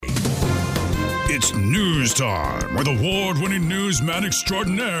It's news time with award-winning newsman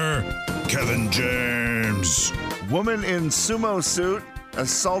extraordinaire, Kevin James. Woman in sumo suit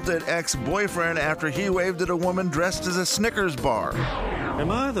assaulted ex-boyfriend after he waved at a woman dressed as a Snickers bar. Am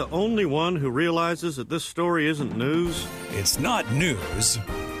I the only one who realizes that this story isn't news? It's not news.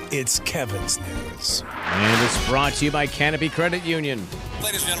 It's Kevin's news. And it's brought to you by Canopy Credit Union.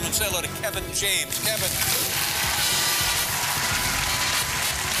 Ladies and gentlemen, say hello to Kevin James. Kevin.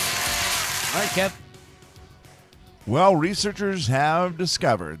 All right, Kev. Well, researchers have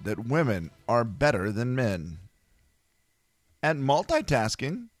discovered that women are better than men at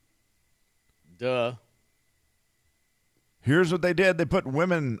multitasking. Duh. Here's what they did. They put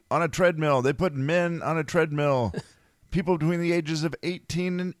women on a treadmill. They put men on a treadmill. People between the ages of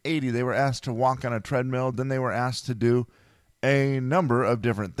 18 and 80, they were asked to walk on a treadmill. Then they were asked to do a number of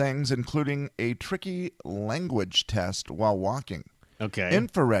different things, including a tricky language test while walking. Okay.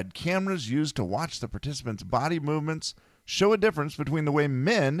 Infrared cameras used to watch the participants' body movements show a difference between the way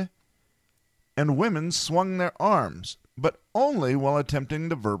men and women swung their arms, but only while attempting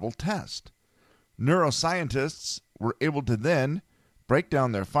the verbal test. Neuroscientists were able to then break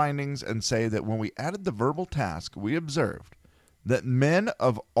down their findings and say that when we added the verbal task, we observed that men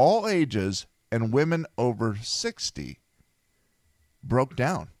of all ages and women over 60 broke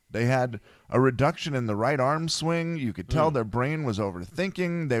down. They had a reduction in the right arm swing. You could tell their brain was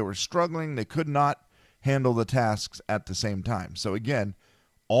overthinking. They were struggling. They could not handle the tasks at the same time. So again,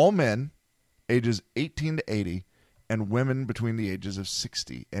 all men ages 18 to 80 and women between the ages of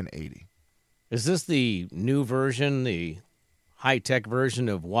 60 and 80. Is this the new version, the high-tech version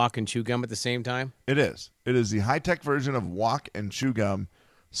of walk and chew gum at the same time? It is. It is the high-tech version of walk and chew gum.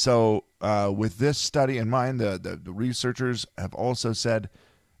 So with this study in mind, the researchers have also said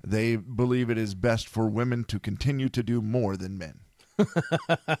they believe it is best for women to continue to do more than men.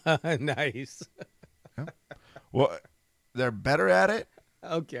 Nice. Well, they're better at it.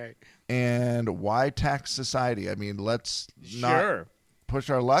 Okay. And why tax society? I mean, let's not Sure.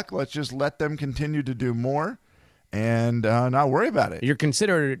 push our luck. Let's just let them continue to do more and not worry about it. You're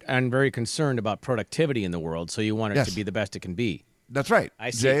considered and very concerned about productivity in the world, so you want it Yes. to be the best it can be. That's right.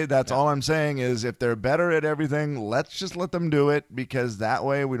 I see. Jay, that's all I'm saying is if they're better at everything, let's just let them do it because that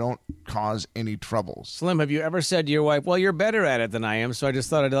way we don't cause any troubles. Slim, have you ever said to your wife, well, you're better at it than I am, so I just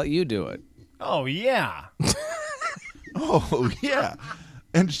thought I'd let you do it? Oh, yeah. Oh, yeah.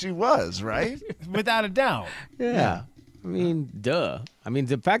 And she was, right? Without a doubt. Yeah. I mean, duh. I mean,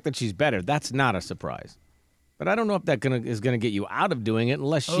 the fact that she's better, that's not a surprise. But I don't know if that is gonna get you out of doing it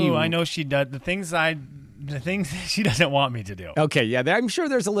unless she... Oh, I know she does. The things she doesn't want me to do. Okay, yeah, I'm sure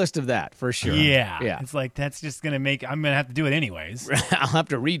there's a list of that, for sure. Yeah. Yeah. It's like, that's just going to make... I'm going to have to do it anyways. I'll have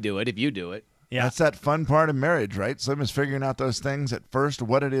to redo it if you do it. Yeah. That's that fun part of marriage, right? Slim is figuring out those things at first,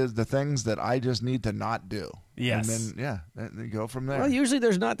 what it is, the things that I just need to not do. Yes. And then, then you go from there. Well, usually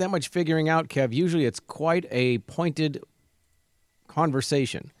there's not that much figuring out, Kev. Usually it's quite a pointed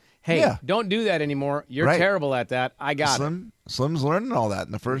conversation. Hey, Yeah. don't do that anymore. You're Right. terrible at that. I got it. Slim's learning all that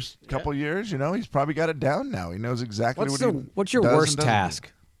in the first couple years. You know, he's probably got it down now. He knows exactly What's your does worst and doesn't do.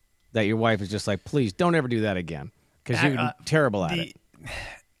 task that your wife is just like, please don't ever do that again? Because you're terrible at it. The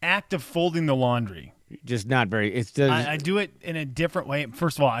act of folding the laundry. Just not very. It's I do it in a different way.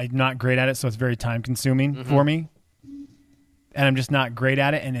 First of all, I'm not great at it, so it's very time consuming for me. And I'm just not great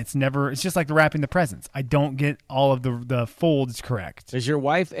at it, and it's just like the wrapping the presents. I don't get all of the folds correct. Is your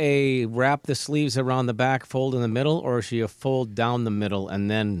wife a wrap the sleeves around the back, fold in the middle, or is she a fold down the middle and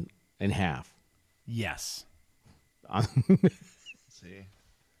then in half? Yes. See,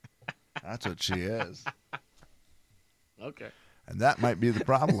 that's what she is. Okay. And that might be the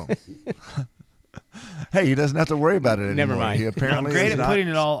problem. Hey, he doesn't have to worry about it anymore. Never mind. He I'm apparently great is at not. putting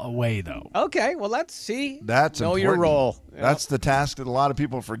it all away, though. Okay, well, let's see. That's know important. your role. Yeah. That's the task that a lot of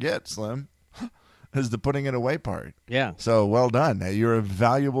people forget, Slim, is the putting it away part. Yeah. So well done. Hey, you're a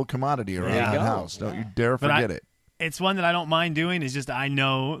valuable commodity around There you the go. house. Don't you dare But forget it. It's one that I don't mind doing. It's just I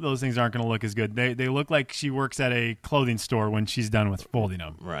know those things aren't going to look as good. They look like she works at a clothing store when she's done with folding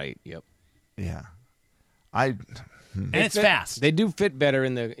them. Right. Yep. Yeah. And it's fast. They do fit better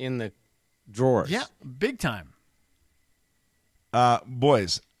in the drawers. Yeah, big time.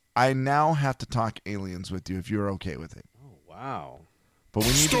 Boys, I now have to talk aliens with you if you're okay with it. Oh, wow. But we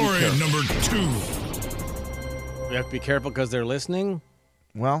need Story to be careful. number 2. We have to be careful because they're listening.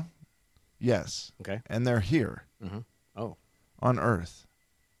 Well, yes. Okay. And they're here Oh. on Earth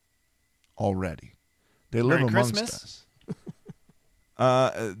already. They live Merry amongst Christmas.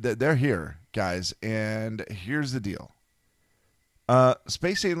 us. They're here, guys, and here's the deal.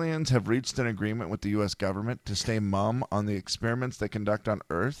 Space aliens have reached an agreement with the U.S. government to stay mum on the experiments they conduct on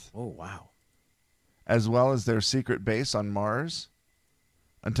Earth. Oh, wow. as well as their secret base on Mars,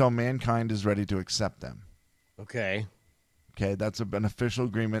 until mankind is ready to accept them. Okay. Okay, that's an official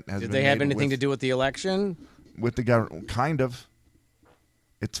agreement. Did they have anything to do with the election? With the government? Kind of.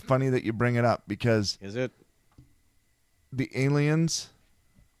 It's funny that you bring it up because Is it? the aliens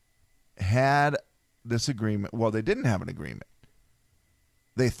had this agreement. Well, they didn't have an agreement.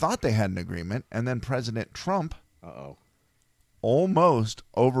 They thought they had an agreement, and then President Trump Uh-oh. almost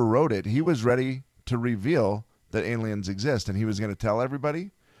overrode it. He was ready to reveal that aliens exist, and he was going to tell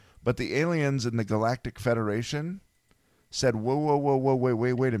everybody. But the aliens in the Galactic Federation said, whoa,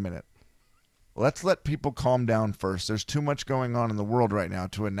 wait a minute. Let's let people calm down first. There's too much going on in the world right now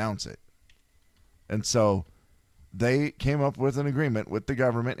to announce it. And so they came up with an agreement with the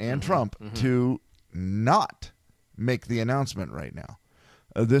government and Trump to not make the announcement right now.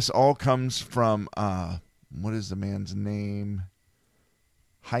 This all comes from, what is the man's name?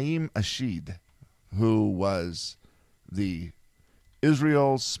 Haim Ashid, who was the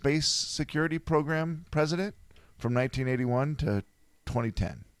Israel Space Security Program president from 1981 to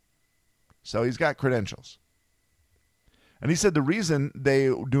 2010. So he's got credentials. And he said the reason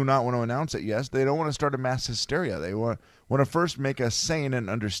they do not want to announce it, yes, they don't want to start a mass hysteria. They want to first make us sane and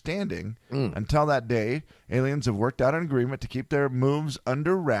understanding. Until that day, aliens have worked out an agreement to keep their moves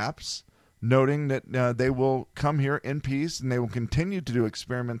under wraps, noting that they will come here in peace and they will continue to do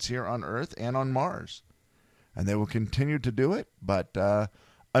experiments here on Earth and on Mars. And they will continue to do it, but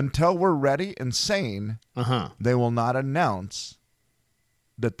until we're ready and sane, they will not announce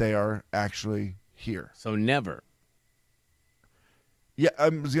that they are actually here. So never. Yeah, I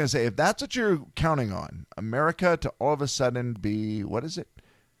was going to say, if that's what you're counting on, America to all of a sudden be, what is it?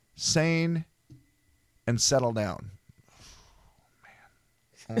 Sane and settle down. Oh, man.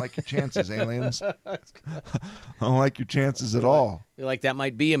 I don't like your chances, aliens. I don't like your chances at all. I feel like that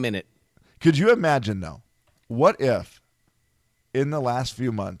might be a minute. Could you imagine, though, what if in the last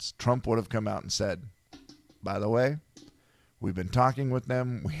few months Trump would have come out and said, by the way, we've been talking with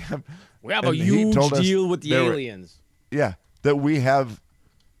them. We have a huge deal with the aliens. Yeah, that we have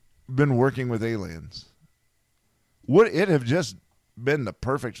been working with aliens. Would it have just been the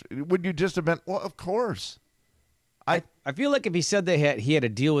perfect? Would you just have been? Well, of course. I feel like if he said he had a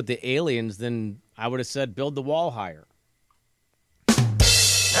deal with the aliens, then I would have said build the wall higher.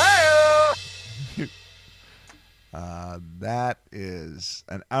 That is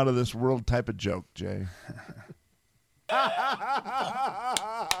an out of this world type of joke, Jay.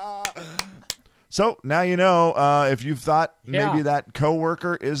 So now you know if you thought maybe that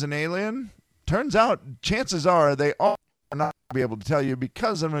coworker is an alien. Turns out, chances are they all are not be able to tell you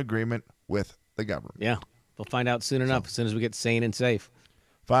because of an agreement with the government. Yeah, we'll find out soon enough. As soon as we get sane and safe.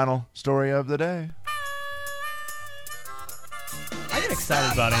 Final story of the day. I get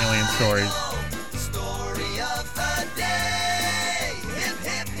excited about alien stories. Story of the day. Hip,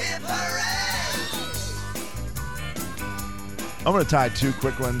 hip, hip, hooray. I'm going to tie two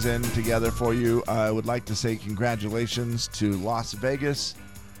quick ones in together for you. I would like to say congratulations to Las Vegas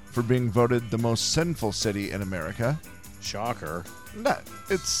for being voted the most sinful city in America. Shocker. No,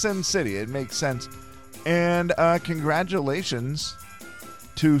 it's Sin City. It makes sense. And congratulations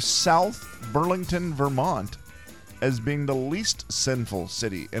to South Burlington, Vermont, as being the least sinful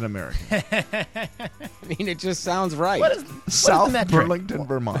city in America. I mean, it just sounds right. South Burlington,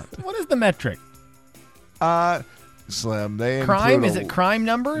 Vermont. What is the metric? Slim. They Crime? include Is it crime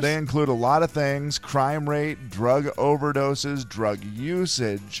numbers? They include a lot of things: crime rate, drug overdoses, drug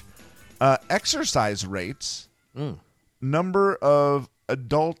usage, exercise rates, number of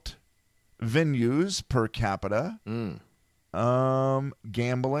adult venues per capita,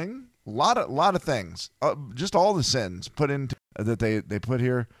 gambling, a lot of things. Just all the sins put into that they put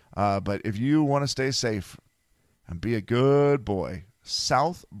here. But if you want to stay safe and be a good boy,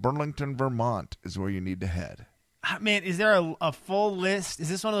 South Burlington, Vermont is where you need to head. Man, is there a full list? Is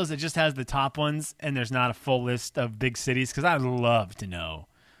this one of those that just has the top ones and there's not a full list of big cities? Because I'd love to know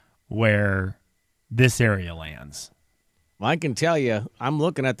where this area lands. Well, I can tell you, I'm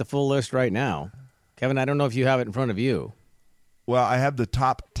looking at the full list right now. Kevin, I don't know if you have it in front of you. Well, I have the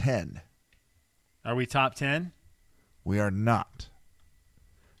top 10. Are we top 10? We are not.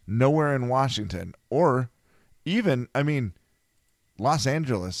 Nowhere in Washington. Or even, Los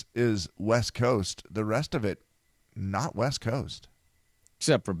Angeles is West Coast. The rest of it, not West Coast.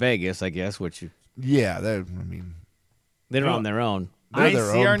 Except for Vegas, I guess, which Yeah, they're on their own. they're I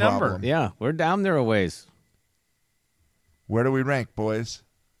their see own our problem. number. Yeah, we're down there a ways. Where do we rank, boys?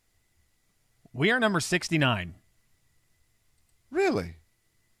 We are number 69. Really?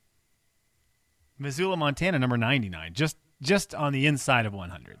 Missoula, Montana, number 99. Just just on the inside of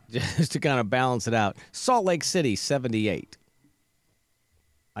 100. Just to kind of balance it out. Salt Lake City, 78.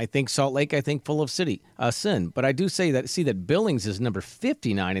 I think Salt Lake, full of sin. But I do see that Billings is number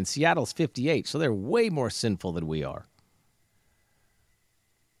 59 and Seattle's 58. So they're way more sinful than we are.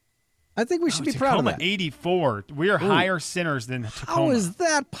 I think we should be proud of Tacoma, that. 84. We are higher sinners than Tacoma. How is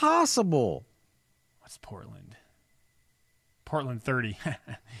that possible? What's Portland? Portland 30.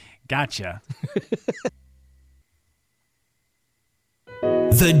 Gotcha.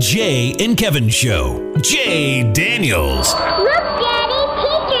 The Jay and Kevin Show. Jay Daniels. Look, Daddy,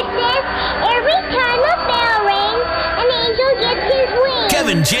 teacher says every time a bell rings, an angel gets his wings.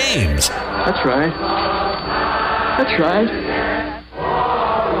 Kevin James. That's right. That's right.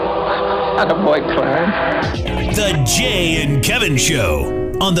 Attaboy, Clarence. The Jay and Kevin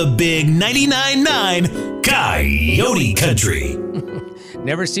Show on the Big 99.9 Coyote Country.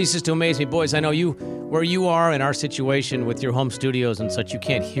 Never ceases to amaze me. Boys, I know where you are in our situation with your home studios and such, you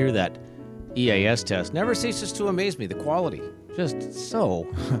can't hear that EAS test. Never ceases to amaze me. The quality, just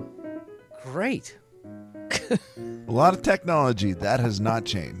so great. A lot of technology. That has not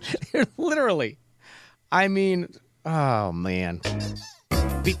changed. Literally. I mean, oh, man.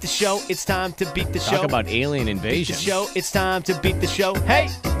 Beat the show, it's time to beat the show. Talk about alien invasion. Beat the show, it's time to beat the show. Hey!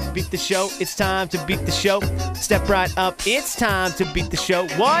 Beat the show, it's time to beat the show. Step right up, it's time to beat the show.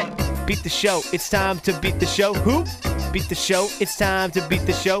 What? Beat the show, it's time to beat the show. Who? Beat the show, it's time to beat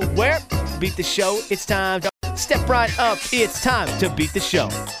the show. Where? Beat the show, it's time to... Step right up, it's time to beat the show.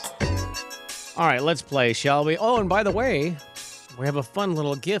 All right, let's play, shall we? Oh, and by the way, we have a fun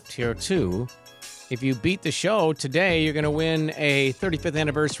little gift here, too. If you beat the show today, you're going to win a 35th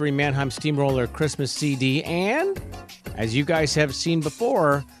anniversary Mannheim Steamroller Christmas CD and, as you guys have seen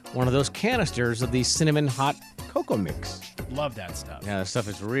before, one of those canisters of the cinnamon hot cocoa mix. Love that stuff. Yeah, that stuff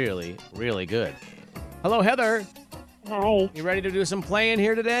is really, really good. Hello, Heather. Hi. You ready to do some playing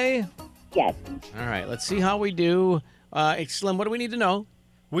here today? Yes. All right, let's see how we do. Slim, what do we need to know?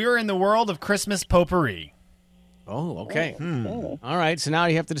 We are in the world of Christmas potpourri. Oh, okay. All right, so now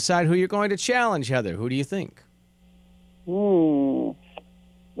you have to decide who you're going to challenge, Heather. Who do you think?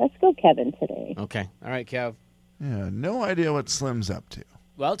 Let's go Kevin today. Okay. All right, Kev. Yeah, no idea what Slim's up to.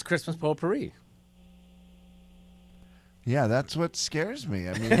 Well, it's Christmas potpourri. Yeah, that's what scares me.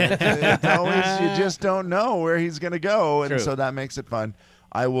 I mean, it always, you just don't know where he's going to go, and True. so that makes it fun.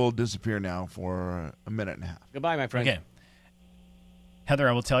 I will disappear now for a minute and a half. Goodbye, my friend. Okay. Heather,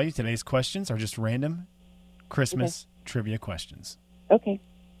 I will tell you, today's questions are just random Christmas trivia questions. Okay.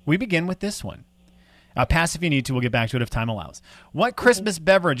 We begin with this one. Pass if you need to. We'll get back to it if time allows. What Christmas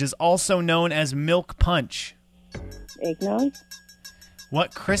beverage is also known as milk punch? Eggnog.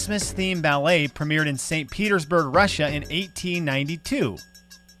 What Christmas-themed ballet premiered in St. Petersburg, Russia in 1892?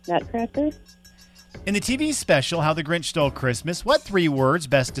 Nutcracker. In the TV special How the Grinch Stole Christmas, what three words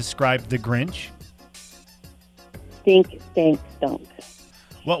best describe the Grinch? Stink, stank, stunk.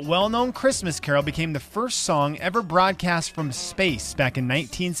 What well-known Christmas carol became the first song ever broadcast from space back in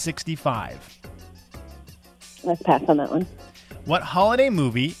 1965? Let's pass on that one. What holiday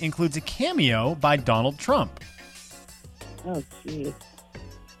movie includes a cameo by Donald Trump? Oh, jeez.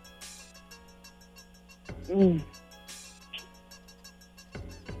 Home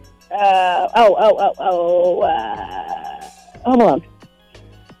Alone.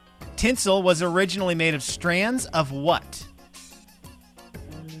 Tinsel was originally made of strands of what?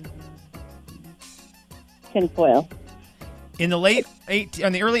 Tinfoil. In the early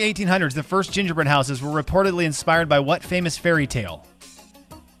 1800s, the first gingerbread houses were reportedly inspired by what famous fairy tale?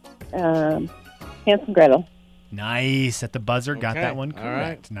 Hansel Gretel. Nice. At the buzzer, got Okay. that one All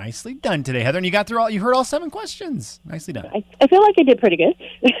correct. right. Nicely done today, Heather. And you got through you heard all 7 questions. Nicely done. I feel like I did pretty good.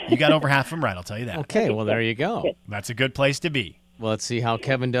 You got over half of them right, I'll tell you that. Okay, well, there you go. Good. That's a good place to be. Well, let's see how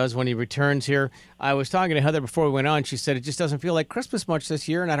Kevin does when he returns here. I was talking to Heather before we went on. She said it just doesn't feel like Christmas much this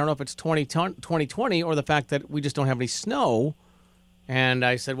year, and I don't know if it's 2020 or the fact that we just don't have any snow. And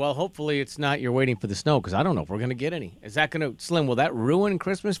I said, well, hopefully it's not you're waiting for the snow, because I don't know if we're going to get any. Is that going to, Slim, will that ruin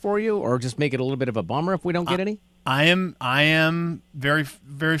Christmas for you, or just make it a little bit of a bummer if we don't get any? I am very,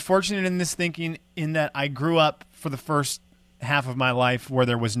 very fortunate in this thinking in that I grew up for the first half of my life where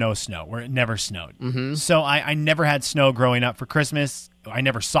there was no snow, where it never snowed. Mm-hmm. So I never had snow growing up for Christmas. I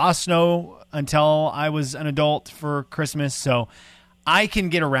never saw snow until I was an adult for Christmas. So I can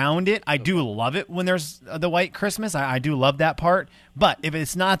get around it. I do love it when there's the white Christmas. I do love that part. But if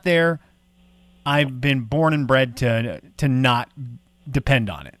it's not there, I've been born and bred to not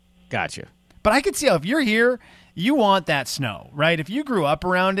depend on it. Gotcha. But I could see how if you're here, you want that snow, right? If you grew up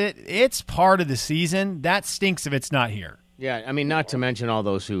around it, it's part of the season. That stinks if it's not here. Yeah, I mean, not to mention all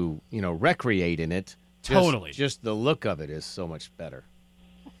those who, recreate in it. Totally. Just the look of it is so much better.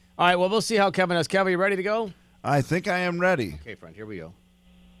 All right, well, we'll see how Kevin does. Kevin, you ready to go? I think I am ready. Okay, friend, here we go.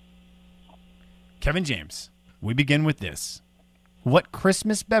 Kevin James, we begin with this. What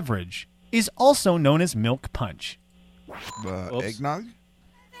Christmas beverage is also known as milk punch? Eggnog?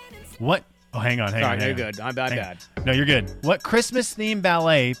 What? Oh, hang on. Sorry, you're good. I'm bad. No, you're good. What Christmas-themed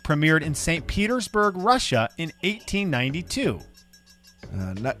ballet premiered in St. Petersburg, Russia in 1892?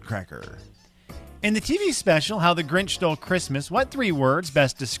 Nutcracker. In the TV special, How the Grinch Stole Christmas, what 3 words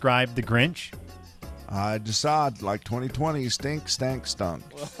best describe the Grinch? I decide, like 2020, stink, stank, stunk.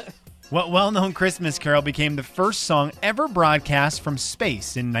 What well-known Christmas carol became the first song ever broadcast from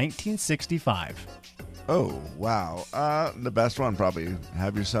space in 1965? Oh, wow. The best one, probably.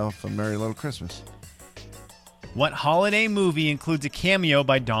 Have Yourself a Merry Little Christmas. What holiday movie includes a cameo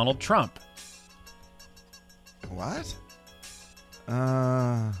by Donald Trump? What?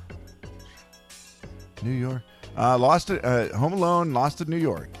 New York. Home Alone, Lost in New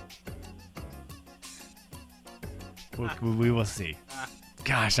York. We will see.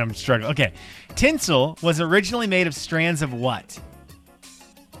 Gosh, I'm struggling. Okay. Tinsel was originally made of strands of what?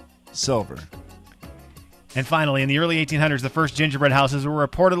 Silver. And finally, in the early 1800s, the first gingerbread houses were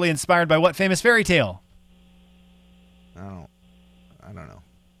reportedly inspired by what famous fairy tale? I don't know.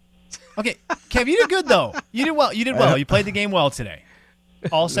 Okay, Kev, you did good, though. You did well. You played the game well today.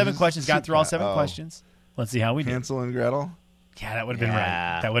 All 7 questions. Got through all 7 questions. Let's see how we did. Hansel and Gretel? Yeah, that would have been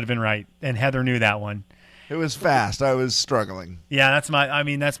right. That would have been right. And Heather knew that one. It was fast. I was struggling. Yeah, that's my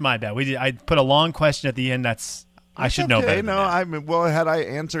bad. I put a long question at the end. I should know better. No, had I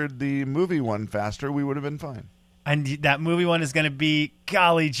answered the movie one faster, we would have been fine. And that movie one is going to be,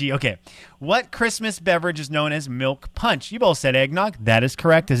 golly gee. Okay. What Christmas beverage is known as milk punch? You both said eggnog. That is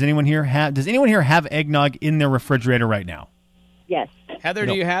correct. Does anyone here have eggnog in their refrigerator right now? Yes. Heather,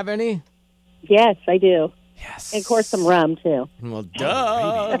 do you have any? Yes, I do. Yes. And of course some rum, too. Well,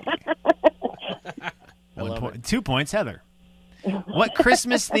 duh. 2 points, Heather. What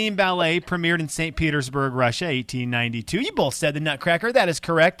Christmas-themed ballet premiered in St. Petersburg, Russia, 1892? You both said the Nutcracker. That is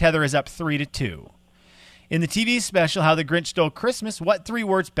correct. Heather is up 3-2. In the TV special, How the Grinch Stole Christmas, what 3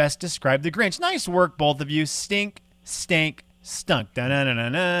 words best describe the Grinch? Nice work, both of you. Stink, stank, stunk.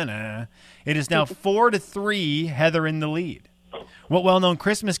 Da-na-na-na-na-na. It is now 4-3, Heather in the lead. What well-known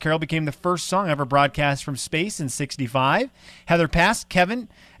Christmas carol became the first song ever broadcast from space in 65? Heather passed. Kevin,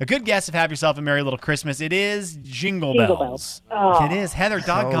 a good guess of Have Yourself a Merry Little Christmas. It is Jingle Bells. Oh. It is. Heather,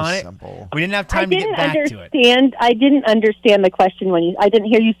 doggone it. Simple. We didn't have time to get back to it. I didn't understand the question I didn't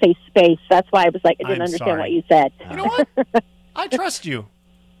hear you say space. That's why I was like, I didn't understand what you said. You know what? I trust you.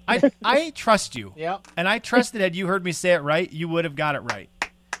 I trust you. Yep. And I trust that had you heard me say it right, you would have got it right.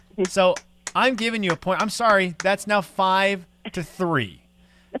 So I'm giving you a point. I'm sorry. That's now 5-3.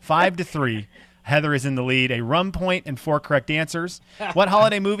 5-3. Heather is in the lead. A rum point and 4 correct answers. What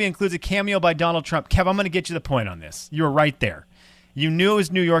holiday movie includes a cameo by Donald Trump? Kev, I'm going to get you the point on this. You were right there. You knew it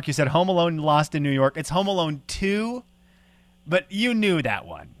was New York. You said Home Alone, Lost in New York. It's Home Alone 2, but you knew that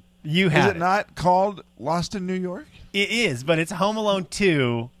one. You had Is it not called Lost in New York? It is, but it's Home Alone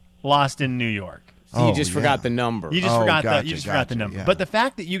 2, Lost in New York. So you just forgot the number. You just forgot the number. Yeah. But the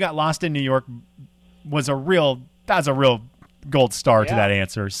fact that you got Lost in New York was a real gold star to that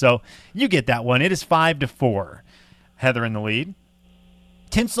answer. So you get that one. It is 5-4. Heather in the lead.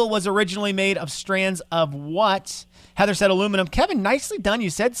 Tinsel was originally made of strands of what? Heather said aluminum. Kevin, nicely done. You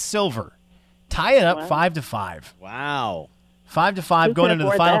said silver. Tie it up 5-5. Wow. 5-5 going into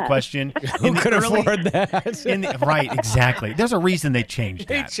the final question. Who could afford that? Right, exactly. There's a reason they changed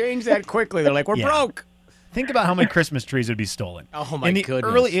They that. changed that quickly. They're like, we're broke. Think about how many Christmas trees would be stolen. Oh, my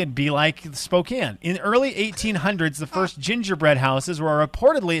goodness. It'd be like Spokane. In the early 1800s, the first gingerbread houses were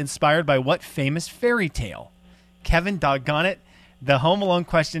reportedly inspired by what famous fairy tale? Kevin, doggone it, the Home Alone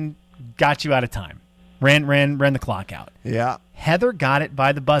question got you out of time. Ran the clock out. Yeah. Heather got it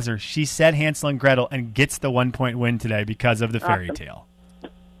by the buzzer. She said Hansel and Gretel and gets the 1-point win today because of the fairy tale.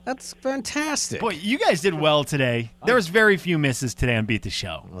 That's fantastic. Boy, you guys did well today. There was very few misses today on Beat the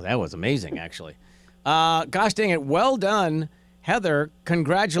Show. Well, that was amazing, actually. Gosh dang it. Well done, Heather.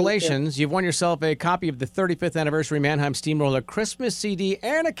 Congratulations. You've won yourself a copy of the 35th Anniversary Mannheim Steamroller Christmas CD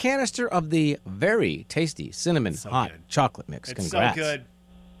and a canister of the very tasty cinnamon hot chocolate mix. It's Congrats. so good.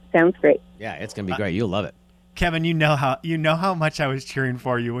 Sounds great. Yeah, it's going to be great. You'll love it. Kevin, you know how much I was cheering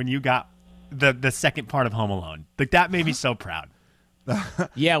for you when you got the second part of Home Alone. Like that made me so proud.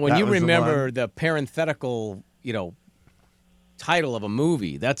 Yeah, when That you was the remember one. the parenthetical, title of a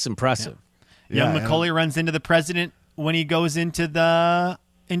movie, that's impressive. Young Macaulay runs into the president when he goes into the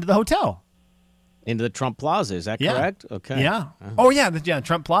hotel. Into the Trump Plaza, is that correct? Okay. Yeah. Oh, yeah,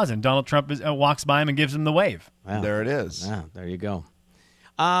 Trump Plaza. And Donald Trump walks by him and gives him the wave. Wow. There it is. Yeah, there you go.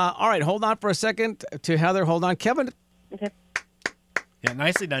 All right, hold on for a second to Heather. Hold on. Kevin. Okay. Yeah,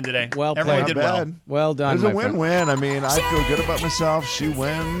 nicely done today. Well played. Everyone did well. Well done, It's my a friend. win-win. I mean, I feel good about myself. She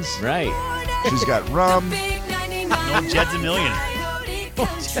wins. Right. She's got rum. No, Jed's a millionaire.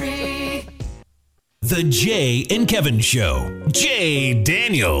 The Jay and Kevin Show. Jay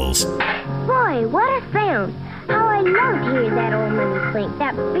Daniels. Boy, what a sound. How I love to hear that old money clink.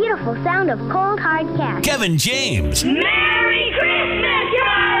 That beautiful sound of cold, hard cash. Kevin James. Merry Christmas,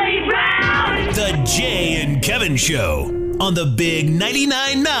 Charlie Brown! The Jay and Kevin Show on the Big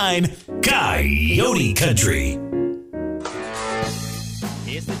 99.9 Coyote Country.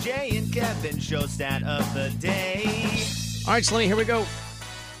 It's the Jay and Kevin Show stat of the day. All right, Slinny, here we go.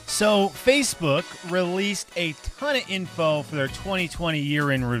 So Facebook released a ton of info for their 2020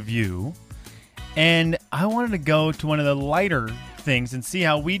 year in review. And I wanted to go to one of the lighter things and see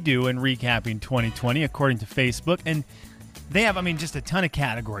how we do in recapping 2020 according to Facebook. And they have, just a ton of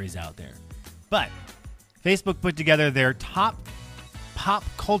categories out there. But Facebook put together their top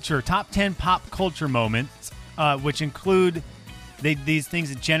 10 pop culture moments, which include these things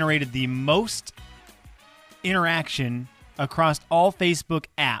that generated the most interaction across all Facebook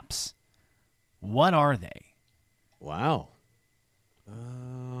apps. What are they? Wow.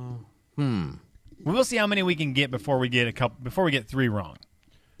 We'll see how many we can get before we get three wrong.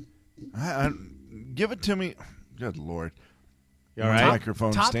 Give it to me. Good Lord. You all right?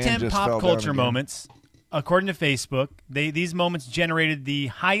 Microphone Top stand 10 just pop fell culture down again. moments, according to Facebook. These moments generated the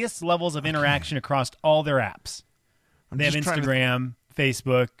highest levels of interaction across all their apps. They have just trying to- Instagram,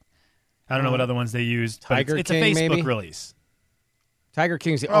 Facebook. I don't know what other ones they used. But Tiger it's King, a Facebook maybe? release. Tiger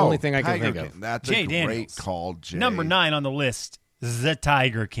King's the only thing I can Tiger think King. of. That's Jay a great Daniels. call, Jay. Number 9 on the list, The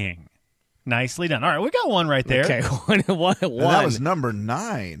Tiger King. Nicely done. All right, we got one right there. Okay, one. And that was number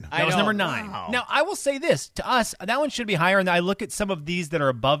 9. That was number 9. Wow. Now, I will say this. To us, that one should be higher. And I look at some of these that are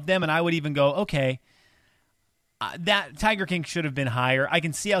above them, and I would even go, okay, that Tiger King should have been higher. I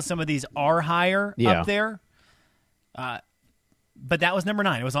can see how some of these are higher up there. But that was number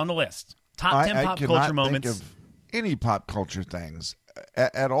 9. It was on the list. Top 10 pop culture think moments. of any pop culture things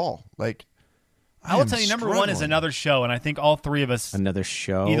at all. Like, I will tell you, number 1 is struggling. another show, and I think all three of us Another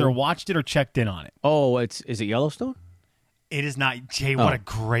show. either watched it or checked in on it. Oh, is it Yellowstone? It is not. Jay, what a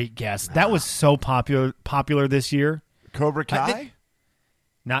great guess. That was so popular this year. Cobra Kai?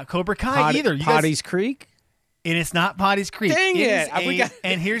 Not Cobra Kai either. You guys- Potty's Creek? And it's not Potty's Creek. Dang it. Is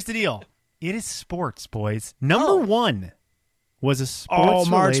and here's the deal. It is sports, boys. Number 1 was a sports. Oh,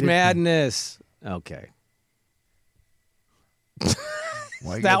 March related Madness. Okay.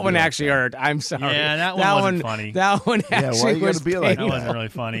 Why you That gotta one be like actually hurt. I'm sorry. Yeah, that one wasn't funny. That one Yeah, why actually you was gotta be like That painful. wasn't really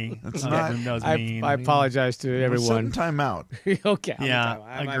funny. That's That not- was mean. I apologize to We're everyone. setting time out. Okay. Yeah,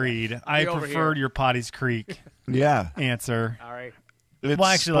 agreed. I over preferred here. your Potty's Creek Yeah. answer. All right. Well,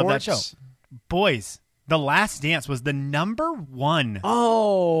 I actually love that show. Sports. Boys, The Last Dance was the number 1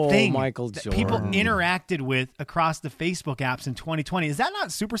 Oh, thing Michael that Jordan. people interacted with across the Facebook apps in 2020. Is that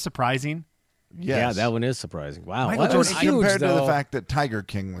not super surprising? Yes. Yeah, that one is surprising. Wow. Michael That was Jordan, huge, compared to the though. fact that Tiger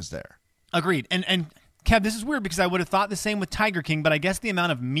King was there. Agreed. And Kev, this is weird because I would have thought the same with Tiger King, but I guess the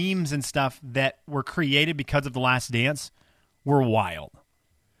amount of memes and stuff that were created because of The Last Dance were wild.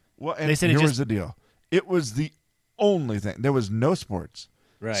 Well, and They said it here just- was the deal. It was the only thing. There was no sports.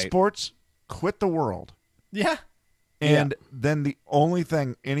 Right. Sports quit the world. Yeah. And then the only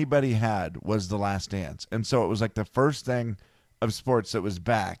thing anybody had was The Last Dance. And so it was like the first thing of sports that was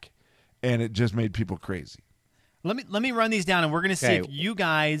back, and it just made people crazy. Let me run these down, and we're going to see if Okay. you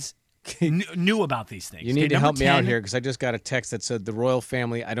guys knew about these things. You need Okay, to number help me out 10, here because I just got a text that said the royal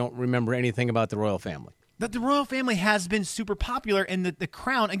family. I don't remember anything about the royal family. That the royal family has been super popular, and the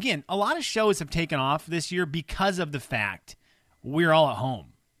Crown, again, a lot of shows have taken off this year because of the fact we're all at home.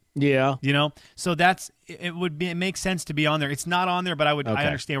 Yeah. You know, so it makes sense to be on there. It's not on there, but I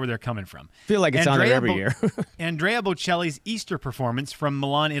understand where they're coming from. Feel like it's on there every year. Andrea Bocelli's Easter performance from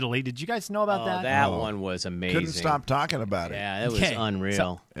Milan, Italy. Did you guys know about that? That one was amazing. Couldn't stop talking about it. Yeah, it was Okay. unreal.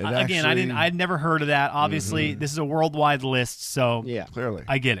 So, again, I'd never heard of that. Obviously, this is a worldwide list, so Yeah. Clearly.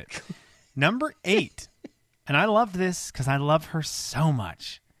 I get it. Number 8, and I loved this because I love her so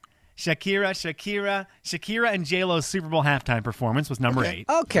much. Shakira and J-Lo's Super Bowl halftime performance was number 8.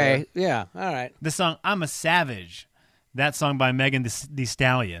 Okay. Yeah. All right. The song I'm a Savage, that song by Megan Thee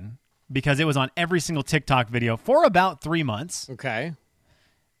Stallion, because it was on every single TikTok video for about 3 months. Okay.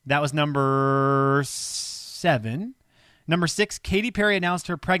 That was number 7. Number 6, Katy Perry announced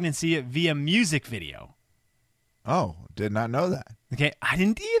her pregnancy via music video. Oh, did not know that. Okay, I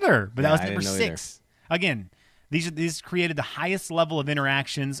didn't either, but that Yeah, was I number didn't know 6. Again, these created the highest level of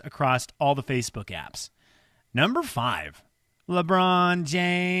interactions across all the Facebook apps. Number 5, LeBron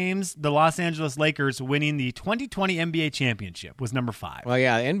James, the Los Angeles Lakers winning the 2020 NBA championship was number 5. Well,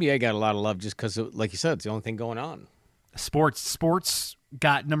 yeah, the NBA got a lot of love just because, like you said, it's the only thing going on. Sports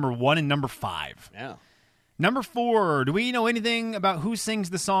got number 1 and number 5. Yeah. Number 4, do we know anything about who sings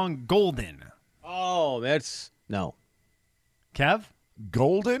the song Golden? Oh, no. Kev?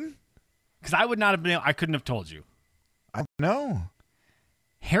 Golden? Because I would not have been able, I couldn't have told you. I know.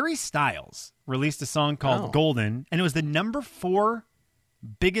 Harry Styles released a song called Golden, and it was the number 4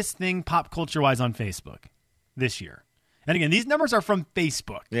 biggest thing pop culture-wise on Facebook this year. And again, these numbers are from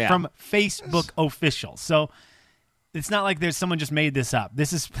Facebook, from Facebook official. So it's not like there's someone just made this up.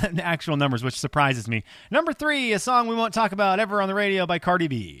 This is the actual numbers, which surprises me. Number 3, a song we won't talk about ever on the radio by Cardi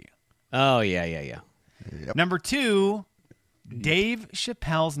B. Oh, yeah. Yep. Number 2, Dave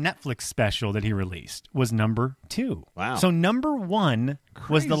Chappelle's Netflix special that he released was number 2. Wow. So number 1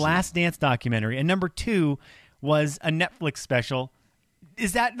 was the Last Dance documentary, and number 2 was a Netflix special.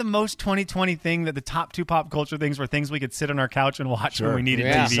 Is that the most 2020 thing, that the top 2 pop culture things were things we could sit on our couch and watch when we needed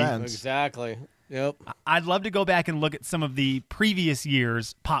TV? Exactly. Yep. I'd love to go back and look at some of the previous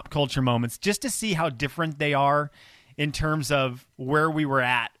years' pop culture moments just to see how different they are in terms of where we were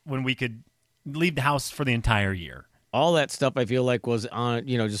at when we could leave the house for the entire year. All that stuff I feel like was on,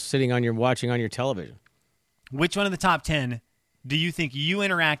 just sitting on watching on your television. Which one of the top 10 do you think you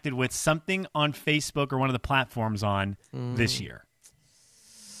interacted with something on Facebook or one of the platforms on this year?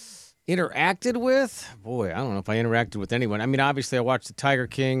 Interacted with? Boy, I don't know if I interacted with anyone. I mean, obviously I watched the Tiger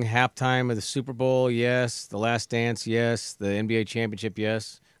King halftime of the Super Bowl, yes. The Last Dance, yes. The NBA championship,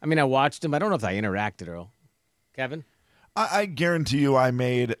 yes. I mean, I watched them. I don't know if I interacted, Earl. Kevin? I guarantee you I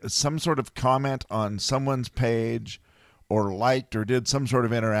made some sort of comment on someone's page or liked or did some sort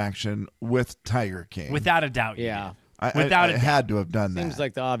of interaction with Tiger King. Without a doubt. Yeah. I had to have done that. Seems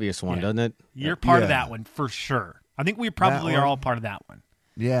like the obvious one, doesn't it? You're part of that one for sure. I think we probably are all part of that one.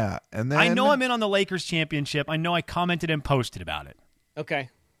 Yeah. And then I know I'm in on the Lakers championship. I know I commented and posted about it. Okay.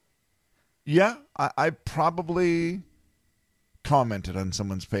 Yeah, I probably commented on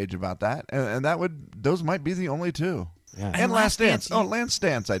someone's page about that. And those might be the only 2. Yeah. And Last Dance. Lance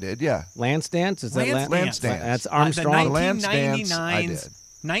Dance I did, yeah. Lance Dance? Is that Lance Dance? That's Armstrong. Lance Dance I did.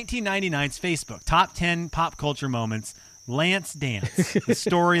 1999's Facebook, top 10 pop culture moments. Lance Dance, the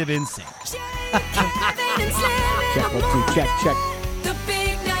story of NSYNC. Check. The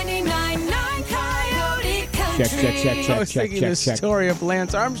big 99.9 Coyote Country. Check. I was thinking the story of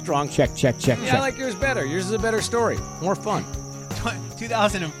Lance Armstrong. Check. Yeah, I like yours better. Yours is a better story. More fun.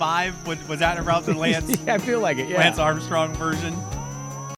 2005, was that around the Lance? Yeah, I feel like it, yeah. Lance Armstrong version?